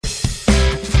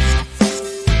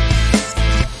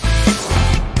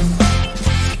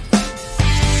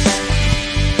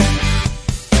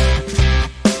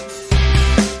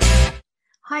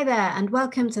there, and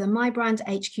welcome to the My Brand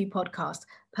HQ podcast,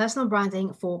 Personal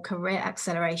Branding for Career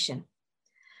Acceleration.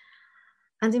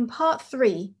 And in part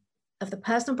 3 of the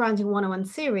Personal Branding 101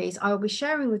 series, I will be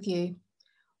sharing with you,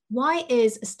 why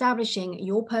is establishing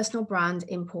your personal brand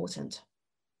important?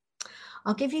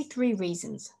 I'll give you 3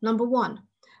 reasons. Number 1,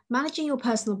 managing your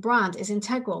personal brand is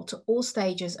integral to all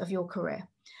stages of your career.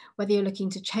 Whether you're looking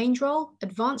to change role,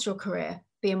 advance your career,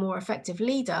 be a more effective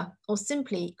leader, or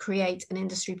simply create an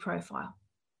industry profile.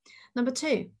 Number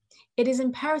 2, it is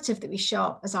imperative that we show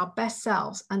up as our best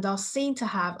selves and are seen to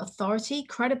have authority,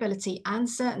 credibility, and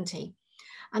certainty,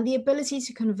 and the ability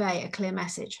to convey a clear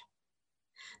message.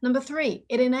 Number 3,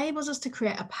 it enables us to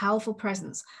create a powerful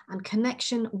presence and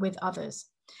connection with others,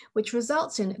 which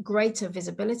results in greater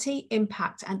visibility,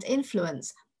 impact, and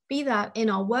influence, be that in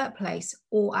our workplace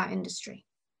or our industry.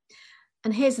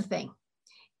 And here's the thing,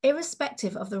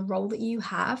 irrespective of the role that you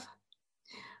have,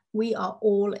 we are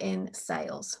all in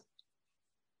sales.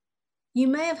 You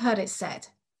may have heard it said,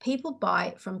 people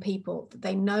buy from people that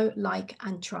they know, like,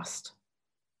 and trust.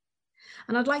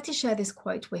 And I'd like to share this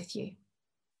quote with you.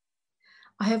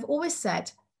 I have always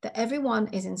said that everyone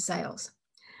is in sales.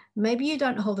 Maybe you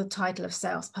don't hold the title of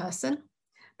salesperson,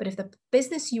 but if the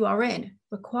business you are in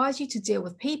requires you to deal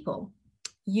with people,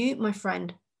 you, my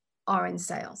friend, are in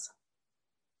sales.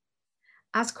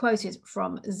 As quoted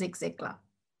from Zig Ziglar,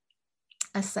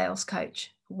 a sales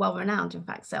coach, well-renowned, in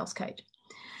fact, sales coach.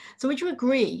 So would you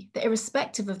agree that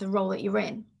irrespective of the role that you're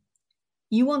in,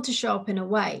 you want to show up in a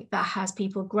way that has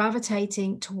people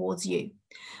gravitating towards you,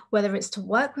 whether it's to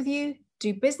work with you,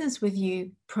 do business with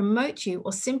you, promote you,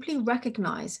 or simply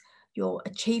recognize your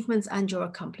achievements and your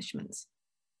accomplishments?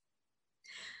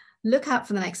 Look out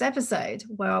for the next episode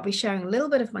where I'll be sharing a little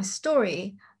bit of my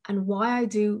story and why I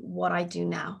do what I do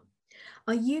now.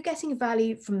 Are you getting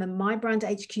value from the My Brand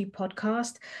HQ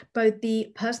podcast, both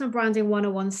the Personal Branding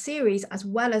 101 series, as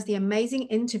well as the amazing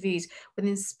interviews with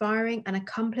inspiring and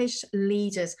accomplished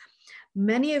leaders,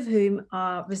 many of whom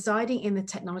are residing in the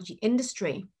technology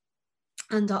industry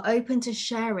and are open to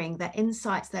sharing their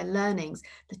insights, their learnings,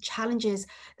 the challenges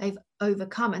they've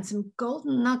overcome, and some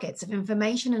golden nuggets of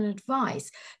information and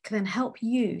advice can then help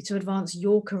you to advance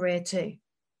your career too?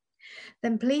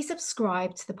 Then please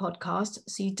subscribe to the podcast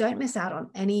so you don't miss out on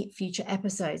any future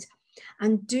episodes.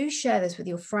 And do share this with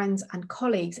your friends and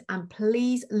colleagues, and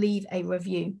please leave a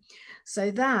review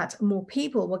so that more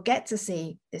people will get to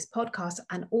see this podcast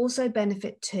and also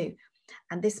benefit too.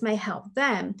 And this may help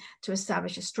them to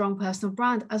establish a strong personal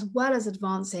brand as well as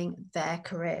advancing their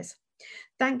careers.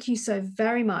 Thank you so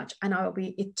very much, and I will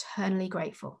be eternally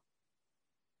grateful.